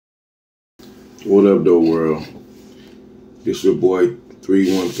What up, though, world? It's your boy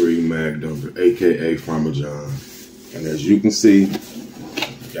 313 Mag Dumper, aka Farmer John. And as you can see,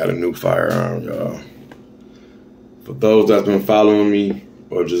 got a new firearm, y'all. For those that's been following me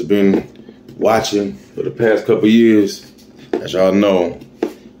or just been watching for the past couple years, as y'all know,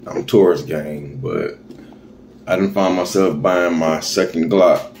 I'm tourist gang, but I didn't find myself buying my second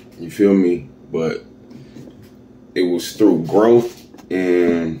Glock, you feel me? But it was through growth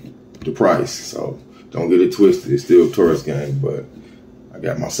and the price, so don't get it twisted. It's still tourist gang, but I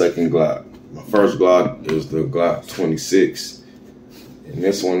got my second Glock. My first Glock is the Glock 26, and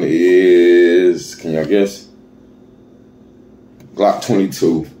this one is, can y'all guess? Glock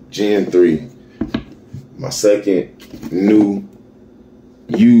 22 Gen 3. My second new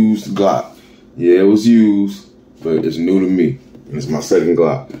used Glock. Yeah, it was used, but it's new to me. And it's my second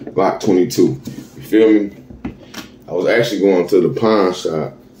Glock. Glock 22. You feel me? I was actually going to the pawn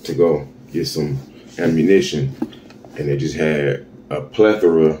shop to go get some ammunition, and they just had a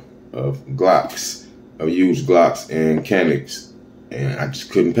plethora of Glocks, of used Glocks and Canics, and I just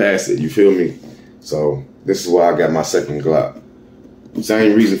couldn't pass it, you feel me? So this is why I got my second Glock.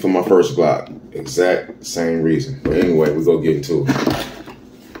 Same reason for my first Glock, exact same reason. But anyway, we go get into it.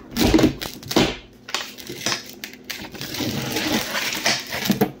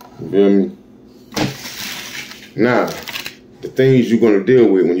 You feel me? Now, the things you're gonna deal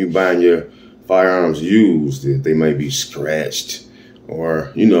with when you buying your firearms used, is they may be scratched,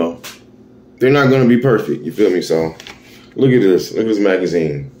 or you know, they're not gonna be perfect. You feel me? So, look at this. Look at this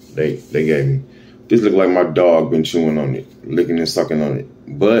magazine they gave me. This look like my dog been chewing on it, licking and sucking on it.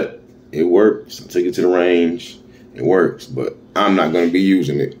 But it works. I took it to the range. It works, but I'm not gonna be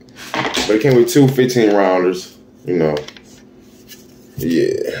using it. But it came with two 15 rounders. You know,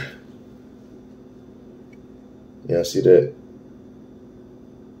 yeah. Yeah, see that?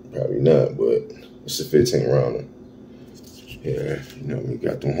 Probably not, but it's a 15 rounder. Yeah, you know, we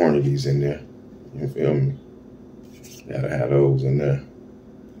got them Hornadies in there. You feel me? Gotta have those in there.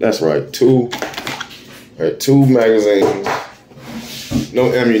 That's right, two magazines,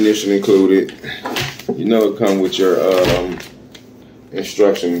 no ammunition included. You know, it come with your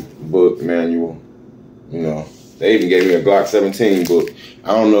instruction book manual. You know, they even gave me a Glock 17 book.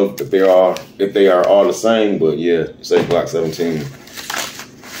 I don't know if they are all the same, but yeah, it say Glock 17.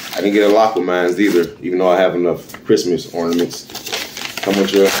 I didn't get a lock with mine either, even though I have enough Christmas ornaments. Come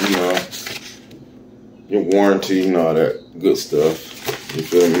with your warranty and all that good stuff. You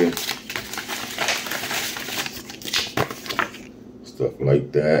feel me? Stuff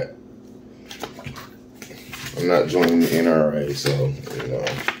like that. I'm not joining the NRA, so you know.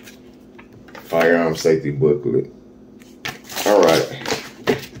 Firearm safety booklet. All right.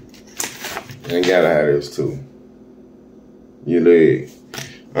 And gotta have this too. Your leg.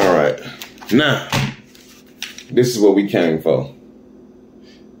 All right. Now, this is what we came for.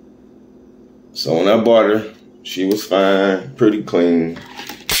 So when I bought her, she was fine, pretty clean.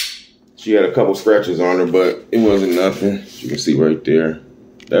 She had a couple scratches on her, but it wasn't nothing. You can see right there.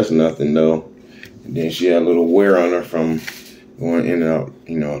 That's nothing though. And then she had a little wear on her from going in and out,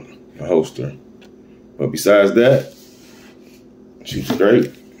 you know, the holster. But besides that, she's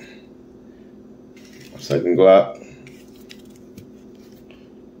great. Second Glock.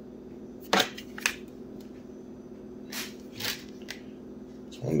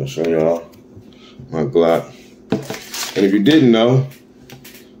 Just wanted to show y'all my Glock. And if you didn't know,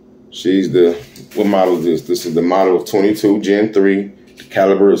 what model is this? This is the model of 22 Gen 3. The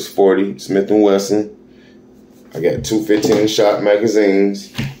caliber is 40, Smith & Wesson. I got two 15-shot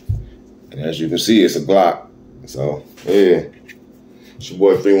magazines. And as you can see, it's a Glock. So, yeah. It's your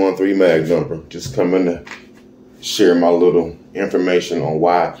boy 313 Mag Dumper. Just coming to share my little information on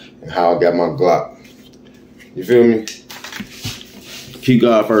why and how I got my Glock. You feel me? Keep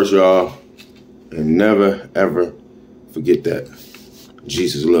God first, y'all. And never, ever forget that.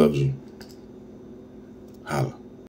 Jesus loves you. Holla.